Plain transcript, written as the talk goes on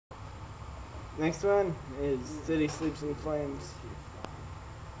Next one is City Sleeps in Flames.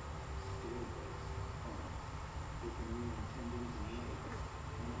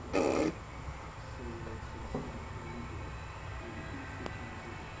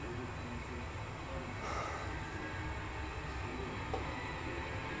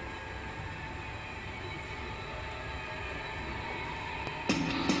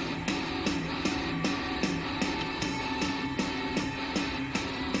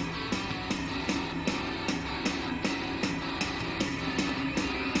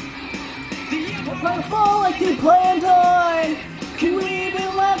 Might fall like they planned on. Can we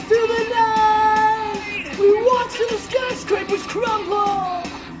even last through the night? We watch the skyscrapers crumble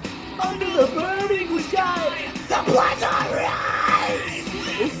under the burning blue sky. The bloods are rise.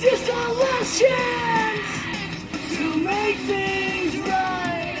 It's just our last chance to make things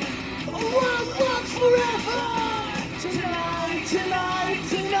right. A world lost forever. Tonight, tonight,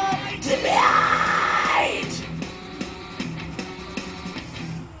 tonight, tonight.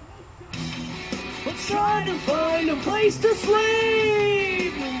 Let's try to find a place to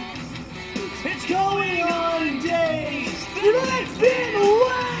sleep. It's going on days that I've been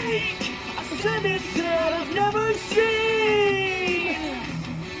awake. I said it's that I've never seen.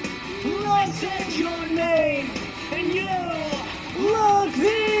 I said your name and you look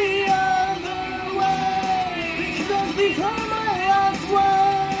the other way. Because these are my last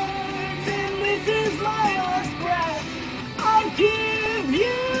words and this is my last breath. I give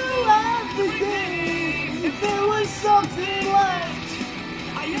you everything. If there was something left,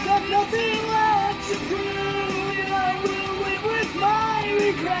 I got nothing left to prove, and I will live with my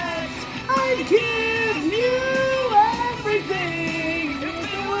regrets. I'd give you everything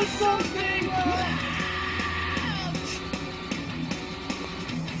if there was something left.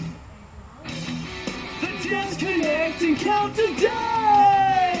 The disconnect and count to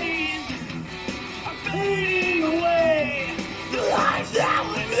days are fading away. The lives that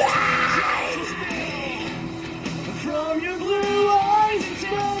we live. From your blue eyes,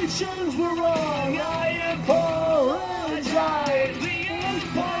 intentions were wrong. I apologize. The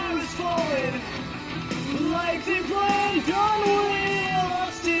empire is falling, like they planned on.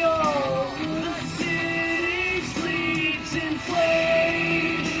 We'll steal. The city sleeps in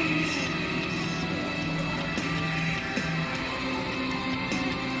flames.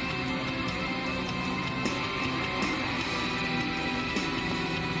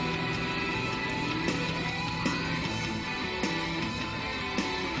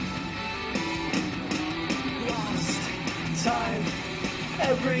 Time,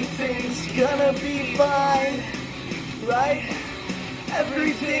 everything's gonna be fine, right?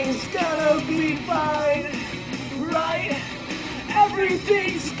 Everything's gonna be fine, right?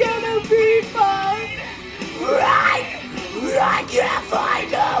 Everything's gonna be fine, right? I can't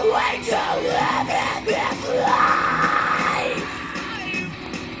find a way to live in this life.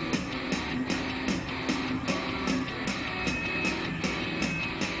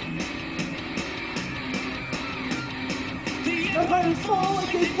 The empires fall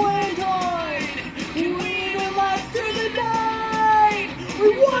like they planned on. Can we even last through the night? We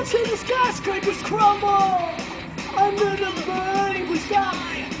watch the skyscrapers crumble under the burning blue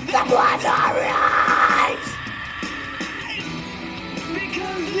sky. The bloods are rise.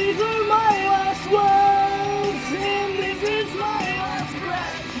 Because these are my last words and this is my last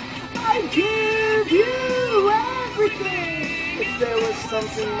breath. I give you everything. If there was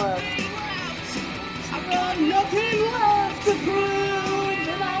something left, I've got nothing left to prove,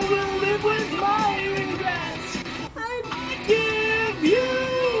 and I will live with my regrets. I give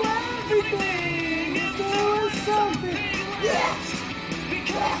you everything. If there was something left,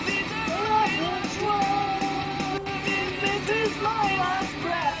 because these are my last words, and this is my last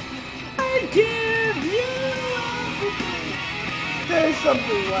breath. I give you everything. there's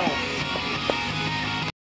something left.